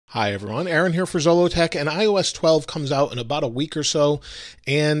Hi everyone, Aaron here for Zollotech, and iOS 12 comes out in about a week or so,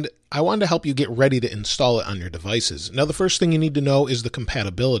 and I wanted to help you get ready to install it on your devices. Now the first thing you need to know is the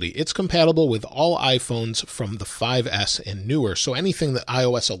compatibility. It's compatible with all iPhones from the 5S and newer, so anything that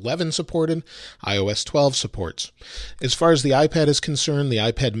iOS 11 supported, iOS 12 supports. As far as the iPad is concerned, the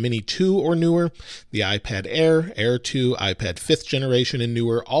iPad Mini 2 or newer, the iPad Air, Air 2, iPad 5th generation and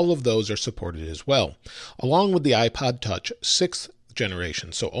newer, all of those are supported as well, along with the iPod Touch 6th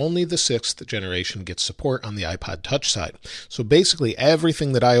generation. So only the 6th generation gets support on the iPod Touch side. So basically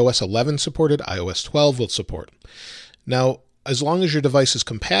everything that iOS 11 supported, iOS 12 will support. Now, as long as your device is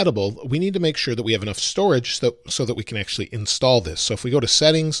compatible, we need to make sure that we have enough storage so that we can actually install this. So if we go to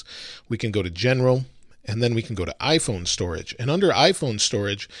Settings, we can go to General, and then we can go to iPhone storage. And under iPhone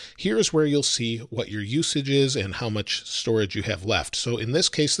storage, here's where you'll see what your usage is and how much storage you have left. So in this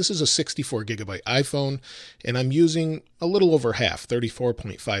case, this is a 64 gigabyte iPhone, and I'm using a little over half,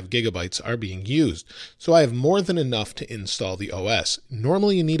 34.5 gigabytes are being used. So I have more than enough to install the OS.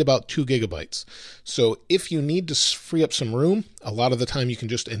 Normally you need about 2 gigabytes. So if you need to free up some room, a lot of the time you can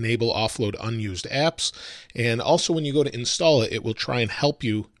just enable offload unused apps. And also when you go to install it, it will try and help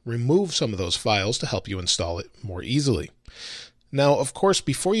you remove some of those files to help you install it more easily. Now, of course,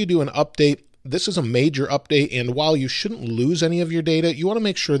 before you do an update, this is a major update, and while you shouldn't lose any of your data, you want to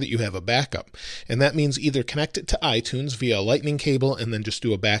make sure that you have a backup. And that means either connect it to iTunes via a lightning cable and then just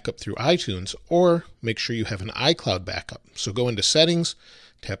do a backup through iTunes, or make sure you have an iCloud backup. So go into Settings,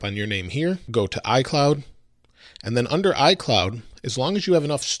 tap on your name here, go to iCloud, and then under iCloud, as long as you have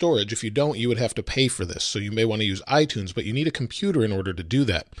enough storage, if you don't, you would have to pay for this. So you may want to use iTunes, but you need a computer in order to do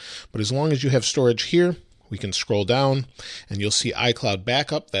that. But as long as you have storage here, we can scroll down and you'll see iCloud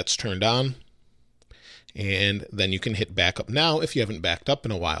Backup, that's turned on. And then you can hit backup now if you haven't backed up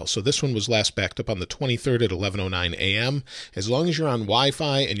in a while. So this one was last backed up on the 23rd at 11:09 a.m. As long as you're on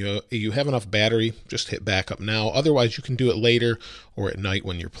Wi-Fi and you have enough battery, just hit backup now. Otherwise, you can do it later or at night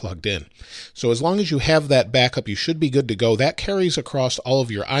when you're plugged in. So as long as you have that backup, you should be good to go. That carries across all of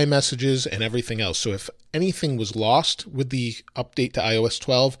your iMessages and everything else. So if anything was lost with the update to iOS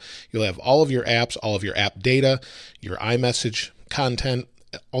 12, you'll have all of your apps, all of your app data, your iMessage content,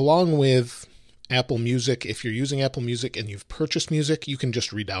 along with Apple Music. If you're using Apple Music and you've purchased music, you can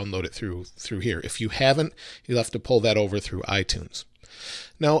just re-download it through here. If you haven't, you'll have to pull that over through iTunes.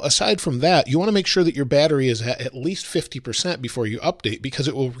 Now, aside from that, you want to make sure that your battery is at least 50% before you update, because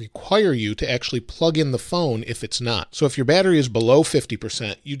it will require you to actually plug in the phone if it's not. So if your battery is below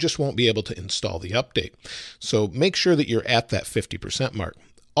 50%, you just won't be able to install the update. So make sure that you're at that 50% mark.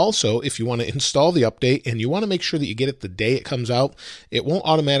 Also, if you want to install the update and you want to make sure that you get it the day it comes out, it won't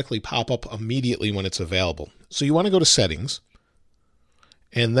automatically pop up immediately when it's available. So you want to go to Settings,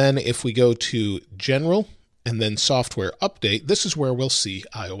 and then if we go to General and then Software Update, this is where we'll see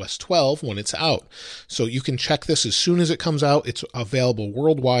iOS 12 when it's out. So you can check this as soon as it comes out. It's available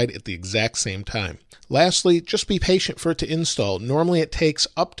worldwide at the exact same time. Lastly, just be patient for it to install. Normally it takes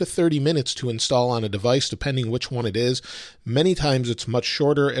up to 30 minutes to install on a device, depending which one it is. Many times it's much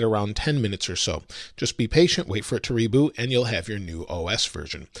shorter at around 10 minutes or so. Just be patient, wait for it to reboot, and you'll have your new OS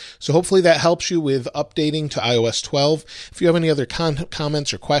version. So hopefully that helps you with updating to iOS 12. If you have any other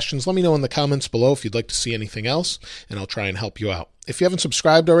comments or questions, let me know in the comments below if you'd like to see anything else, and I'll try and help you out. If you haven't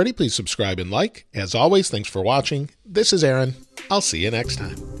subscribed already, please subscribe and like. As always, thanks for watching. This is Aaron. I'll see you next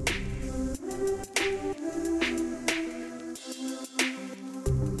time.